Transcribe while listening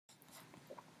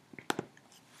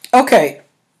Okay,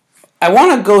 I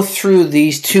want to go through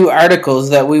these two articles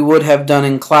that we would have done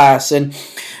in class, and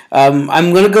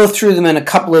I'm going to go through them in a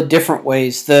couple of different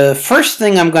ways. The first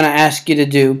thing I'm going to ask you to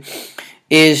do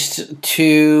is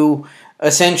to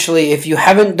essentially, if you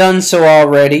haven't done so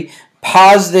already,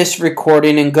 pause this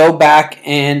recording and go back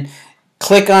and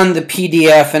click on the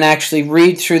PDF and actually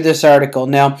read through this article.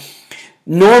 Now,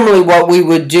 normally what we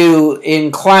would do in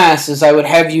class is I would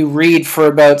have you read for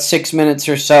about 6 minutes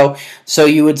or so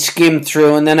you would skim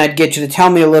through, and then I'd get you to tell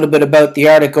me a little bit about the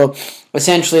article,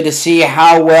 essentially to see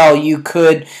how well you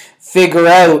could figure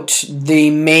out the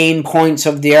main points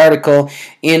of the article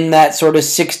in that sort of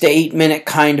 6 to 8 minute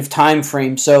kind of time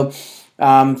frame. So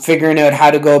figuring out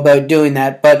how to go about doing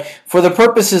that. But for the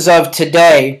purposes of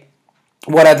today,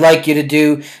 what I'd like you to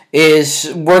do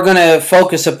is we're going to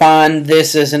focus upon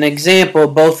this as an example,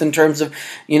 both in terms of,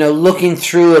 looking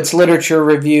through its literature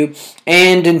review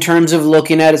and in terms of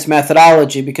looking at its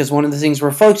methodology, because one of the things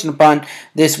we're focusing upon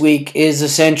this week is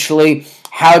essentially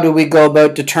how do we go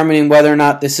about determining whether or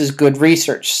not this is good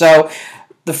research. So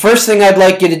the first thing I'd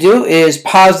like you to do is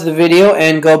pause the video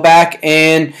and go back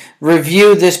and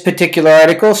review this particular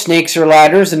article, Snakes or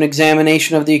Ladders, an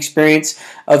examination of the experience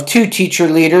of 2 teacher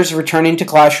leaders returning to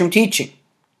classroom teaching.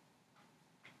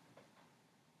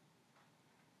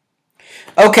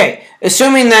 Okay,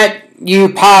 assuming that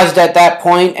you paused at that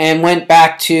point and went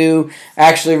back to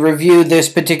actually review this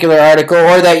particular article,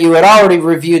 or that you had already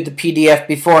reviewed the PDF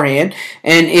beforehand,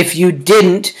 and if you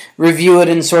didn't review it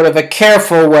in sort of a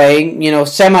careful way,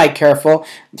 semi-careful,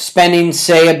 spending,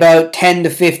 say, about 10 to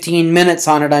 15 minutes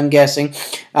on it, I'm guessing,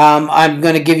 I'm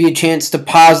going to give you a chance to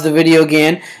pause the video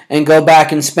again and go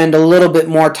back and spend a little bit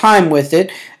more time with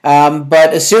it.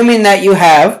 But assuming that you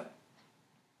have,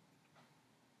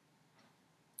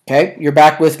 okay, you're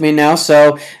back with me now,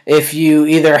 so if you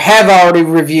either have already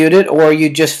reviewed it or you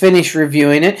just finished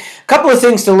reviewing it, a couple of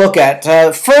things to look at.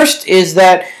 First is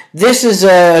that this is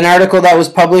an article that was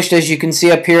published, as you can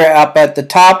see up here up at the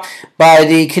top, by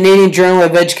the Canadian Journal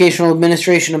of Educational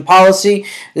Administration and Policy.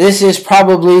 This is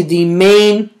probably the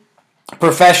main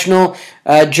professional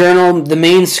journal, the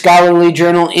main scholarly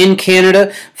journal in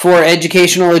Canada for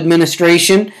educational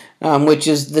administration, which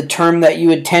is the term that you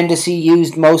would tend to see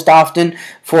used most often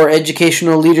for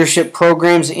educational leadership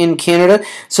programs in Canada.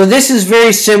 So this is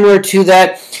very similar to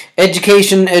that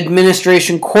Education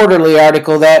Administration Quarterly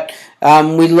article that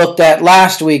we looked at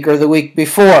last week or the week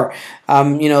before.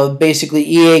 Basically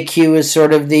EAQ is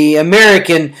sort of the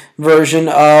American version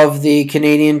of the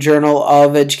Canadian Journal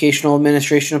of Educational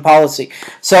Administration and Policy.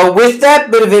 So with that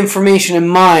bit of information in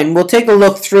mind, we'll take a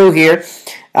look through here.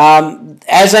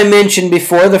 As I mentioned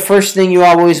before, the first thing you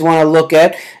always want to look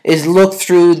at is look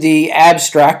through the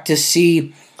abstract to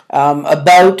see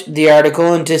about the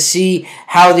article and to see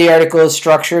how the article is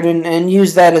structured, and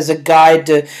use that as a guide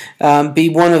to be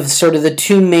one of sort of the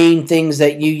 2 main things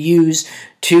that you use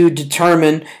to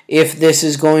determine if this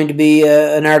is going to be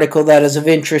an article that is of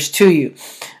interest to you.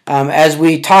 As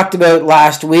we talked about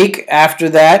last week, after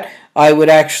that, I would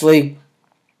actually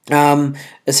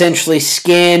essentially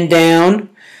scan down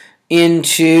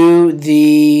into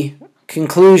the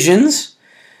conclusions,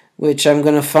 which I'm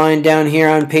going to find down here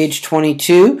on page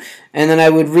 22, and then I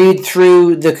would read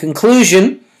through the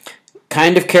conclusion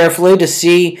kind of carefully to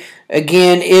see,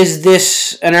 again, is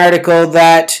this an article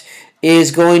that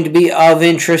is going to be of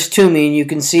interest to me? And you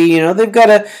can see, they've got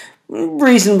a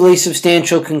reasonably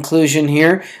substantial conclusion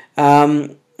here.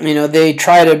 They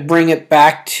try to bring it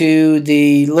back to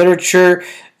the literature.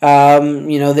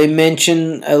 They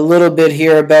mention a little bit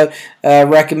here about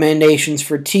recommendations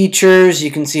for teachers. You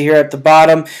can see here at the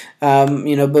bottom,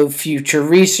 about future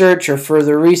research or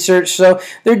further research. So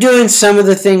they're doing some of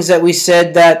the things that we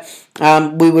said that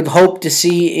we would hope to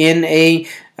see in a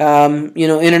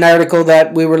in an article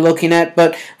that we were looking at.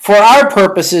 But for our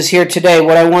purposes here today,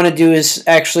 what I want to do is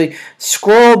actually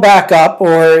scroll back up,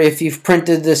 or if you've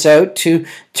printed this out, to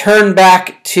turn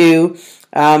back to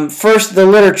first the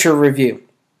literature review.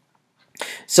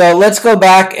 So let's go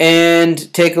back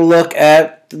and take a look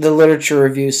at the literature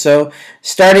review. So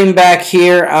starting back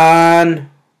here on,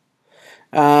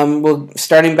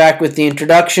 starting back with the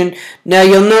introduction. Now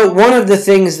you'll note one of the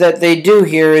things that they do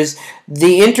here is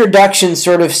the introduction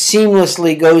sort of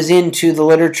seamlessly goes into the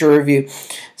literature review.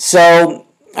 So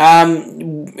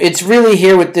it's really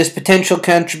here with this potential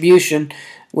contribution,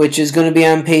 which is going to be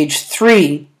on page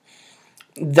 3,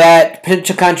 that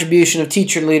potential contribution of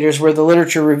teacher leaders, where the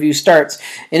literature review starts.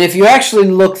 And if you actually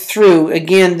look through,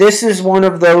 again, this is one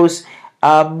of those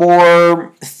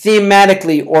more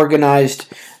thematically organized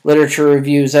literature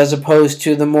reviews, as opposed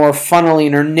to the more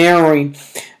funneling or narrowing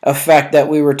effect that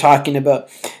we were talking about.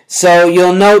 So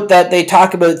you'll note that they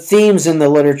talk about themes in the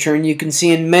literature, and you can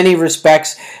see in many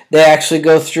respects they actually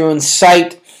go through and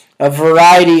cite a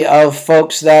variety of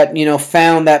folks that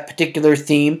found that particular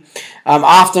theme.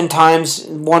 Oftentimes,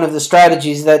 one of the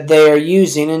strategies that they are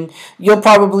using, and you'll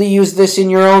probably use this in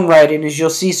your own writing, is you'll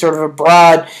see sort of a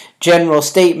broad general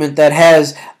statement that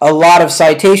has a lot of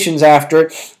citations after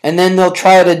it, and then they'll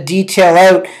try to detail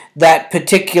out that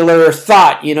particular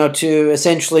thought, to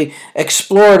essentially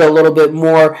explore it a little bit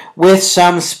more with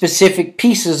some specific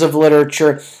pieces of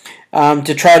literature.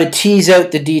 To try to tease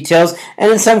out the details,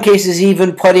 and in some cases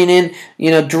even putting in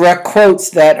direct quotes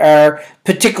that are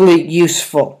particularly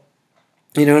useful.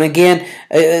 And again,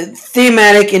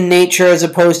 thematic in nature as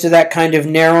opposed to that kind of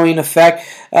narrowing effect.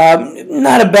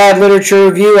 Not a bad literature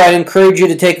review. I'd encourage you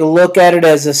to take a look at it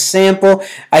as a sample.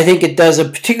 I think it does a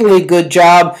particularly good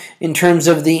job in terms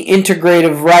of the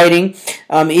integrative writing,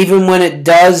 even when it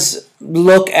does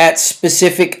look at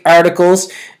specific articles.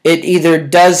 It either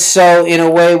does so in a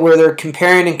way where they're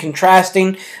comparing and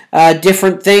contrasting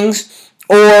different things,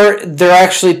 or they're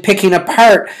actually picking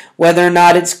apart whether or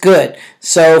not it's good.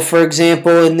 So, for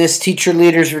example, in this Teacher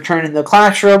Leaders Return to the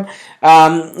Classroom,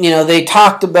 they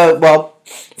talked about,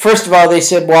 first of all, they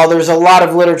said, while there's a lot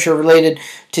of literature related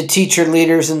to teacher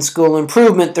leaders and school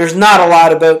improvement, there's not a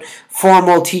lot about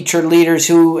formal teacher leaders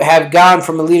who have gone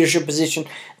from a leadership position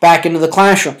back into the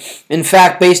classroom. In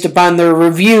fact, based upon their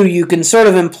review, you can sort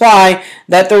of imply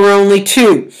that there were only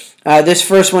two. This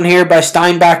first one here by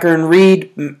Steinbacher and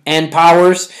Reed and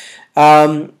Powers,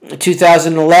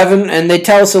 2011, and they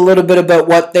tell us a little bit about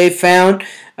what they found,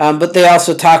 but they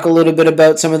also talk a little bit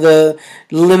about some of the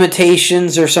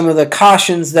limitations or some of the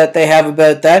cautions that they have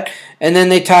about that, and then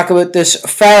they talk about this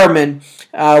Farman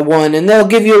one, and they'll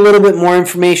give you a little bit more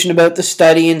information about the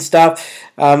study and stuff,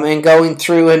 and going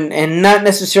through and not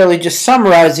necessarily just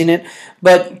summarizing it,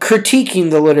 but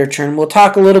critiquing the literature. And we'll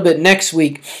talk a little bit next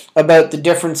week about the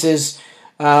differences,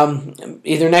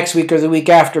 either next week or the week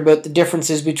after, about the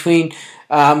differences between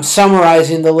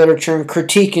summarizing the literature and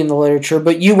critiquing the literature.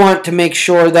 But you want to make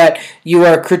sure that you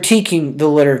are critiquing the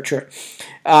literature.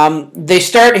 They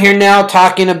start here now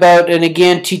talking about, and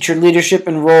again, teacher leadership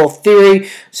and role theory.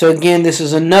 So again, this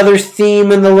is another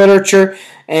theme in the literature.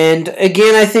 And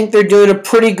again, I think they're doing a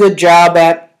pretty good job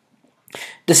at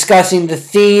discussing the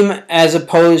theme as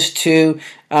opposed to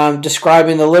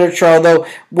describing the literature. Although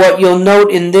what you'll note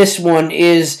in this one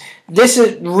is, this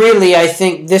is really, I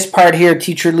think, this part here,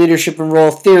 teacher leadership and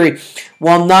role theory,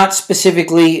 while not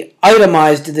specifically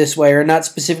itemized this way or not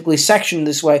specifically sectioned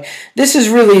this way, this is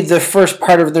really the first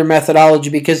part of their methodology,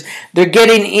 because they're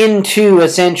getting into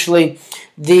essentially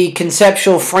the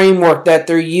conceptual framework that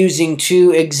they're using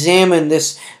to examine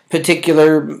this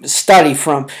particular study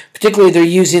from. Particularly, they're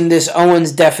using this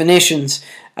Owen's definitions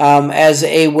as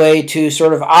a way to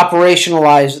sort of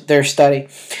operationalize their study.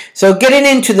 So getting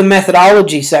into the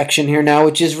methodology section here now,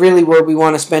 which is really where we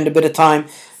want to spend a bit of time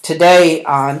today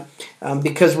on,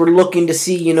 because we're looking to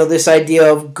see, this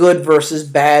idea of good versus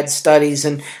bad studies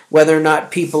and whether or not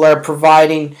people are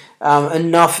providing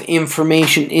enough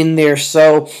information in there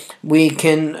so we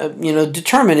can,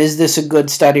 determine, is this a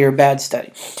good study or bad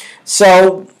study.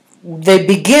 So they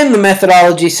begin the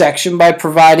methodology section by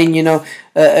providing,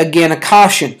 again, a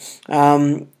caution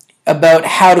about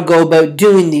how to go about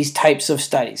doing these types of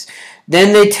studies.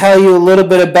 Then they tell you a little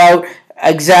bit about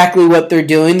exactly what they're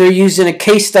doing. They're using a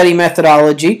case study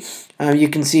methodology. You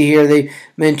can see here they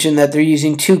mention that they're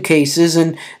using 2 cases,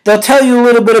 and they'll tell you a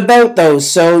little bit about those.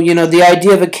 So, the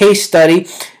idea of a case study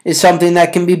is something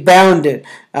that can be bounded,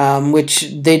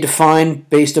 which they define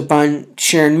based upon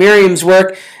Sharon Merriam's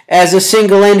work as a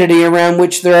single entity around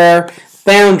which there are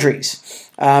boundaries.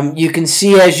 You can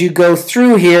see as you go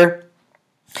through here,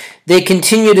 they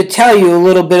continue to tell you a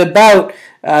little bit about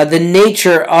the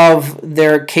nature of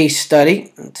their case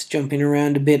study. It's jumping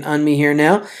around a bit on me here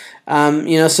now.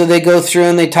 So they go through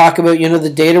and they talk about, the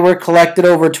data were collected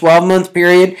over a 12-month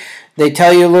period. They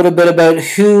tell you a little bit about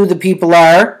who the people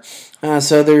are.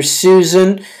 So there's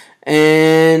Susan,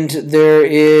 and there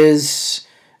is,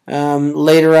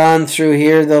 later on through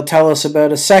here, they'll tell us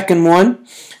about a second one.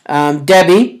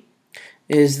 Debbie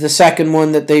is the second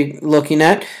one that they're looking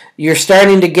at. You're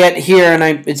starting to get here,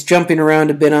 and it's jumping around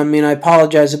a bit on me, and I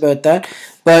apologize about that.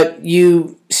 But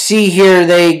you see here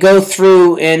they go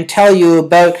through and tell you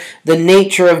about the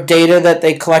nature of data that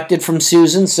they collected from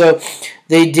Susan. So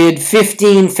they did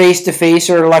 15 face-to-face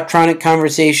or electronic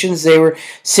conversations. They were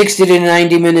 60 to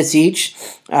 90 minutes each.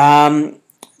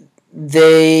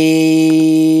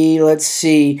 They,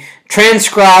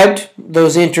 transcribed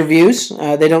those interviews.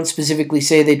 They don't specifically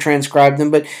say they transcribed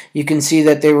them, but you can see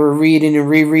that they were reading and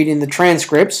rereading the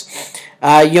transcripts.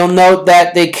 You'll note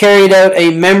that they carried out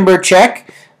a member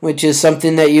check, which is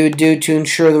something that you would do to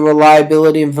ensure the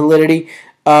reliability and validity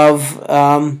of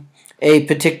a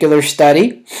particular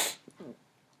study.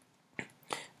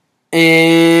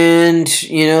 And,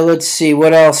 let's see,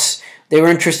 what else? They were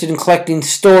interested in collecting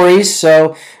stories,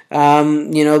 so,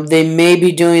 they may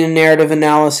be doing a narrative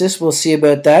analysis. We'll see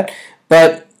about that.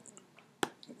 But,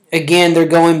 again, they're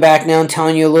going back now and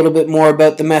telling you a little bit more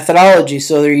about the methodology.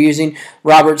 So they're using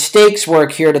Robert Stake's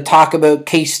work here to talk about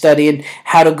case study and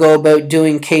how to go about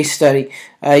doing case study.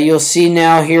 You'll see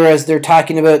now here as they're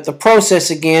talking about the process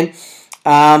again,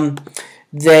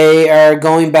 they are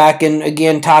going back and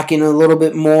again talking a little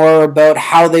bit more about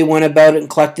how they went about it and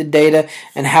collected data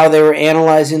and how they were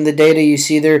analyzing the data. You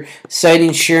see they're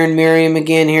citing Sharon Merriam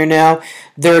again here now.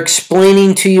 They're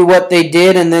explaining to you what they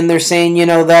did, and then they're saying,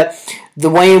 that the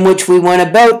way in which we went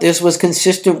about this was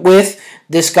consistent with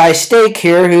this guy Stake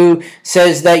here, who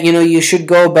says that, you should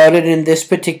go about it in this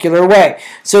particular way.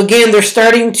 So again, they're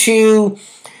starting to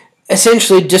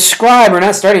essentially describe, or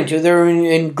not starting to, they're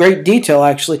in great detail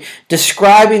actually,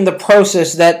 describing the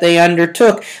process that they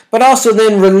undertook, but also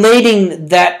then relating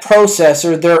that process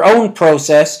or their own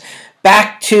process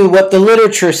back to what the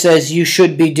literature says you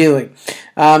should be doing.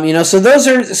 So those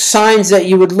are signs that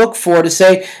you would look for to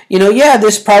say, yeah,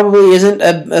 this probably isn't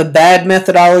a bad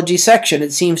methodology section.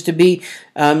 It seems to be,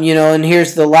 and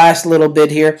here's the last little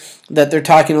bit here that they're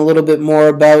talking a little bit more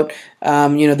about,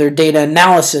 their data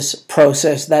analysis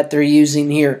process that they're using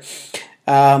here.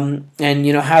 And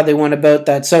how they went about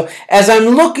that. So as I'm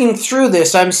looking through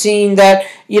this, I'm seeing that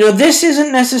this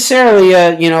isn't necessarily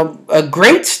a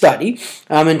great study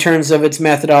in terms of its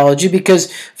methodology,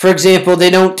 because, for example, they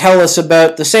don't tell us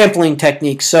about the sampling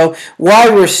techniques. So why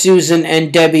were Susan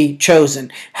and Debbie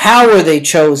chosen? How were they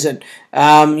chosen?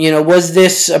 Was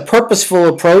this a purposeful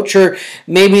approach, or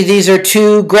maybe these are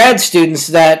two grad students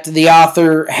that the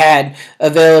author had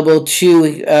available to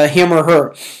him or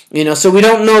her? So we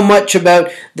don't know much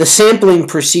about the sampling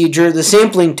procedure, the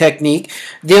sampling technique.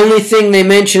 The only thing they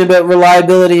mention about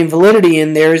reliability and validity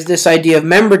in there is this idea of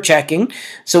member checking.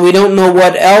 So we don't know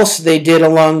what else they did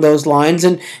along those lines.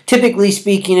 And typically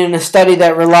speaking, in a study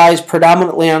that relies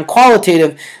predominantly on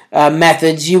qualitative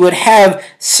methods, you would have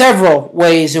several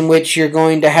ways in which you're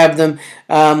going to have them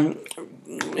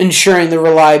ensuring the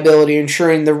reliability,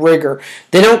 ensuring the rigor.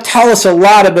 They don't tell us a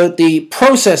lot about the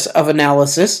process of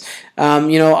analysis.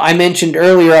 I mentioned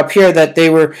earlier up here that they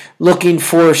were looking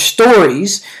for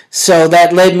stories, so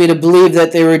that led me to believe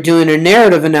that they were doing a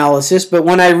narrative analysis. But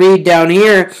when I read down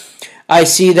here, I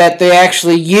see that they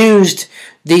actually used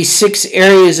the 6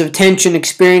 areas of tension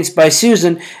experienced by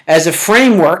Susan as a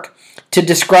framework to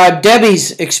describe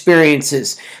Debbie's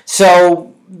experiences.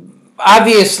 So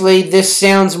obviously this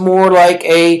sounds more like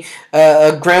a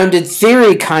grounded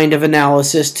theory kind of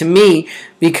analysis to me,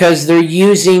 because they're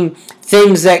using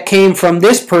things that came from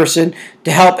this person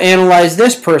to help analyze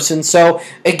this person. So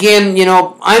again,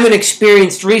 I'm an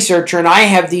experienced researcher and I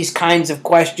have these kinds of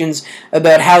questions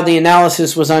about how the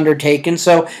analysis was undertaken.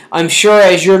 So I'm sure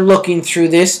as you're looking through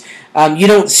this, you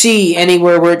don't see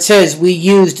anywhere where it says we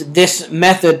used this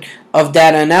method of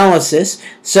data analysis.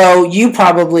 So you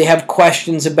probably have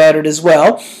questions about it as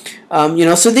well.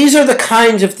 So these are the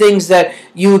kinds of things that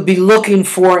you would be looking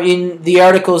for in the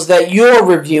articles that you're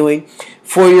reviewing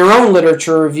for your own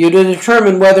literature review to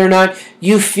determine whether or not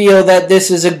you feel that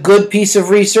this is a good piece of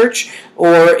research,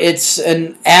 or it's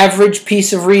an average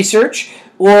piece of research,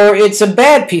 or it's a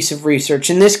bad piece of research.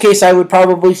 In this case, I would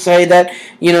probably say that,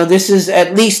 this is,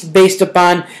 at least based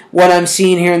upon what I'm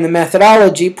seeing here in the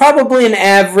methodology, probably an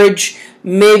average,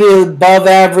 maybe above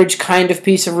average kind of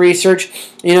piece of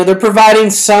research. They're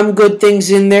providing some good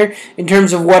things in there in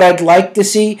terms of what I'd like to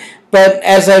see, but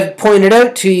as I've pointed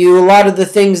out to you, a lot of the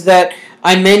things that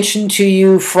I mentioned to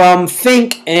you from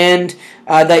Think and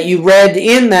that you read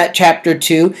in that chapter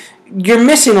 2, you're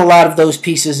missing a lot of those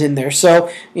pieces in there.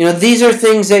 So, these are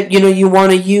things that, you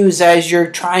want to use as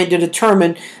you're trying to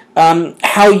determine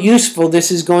how useful this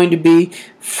is going to be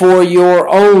for your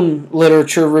own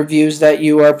literature reviews that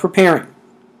you are preparing.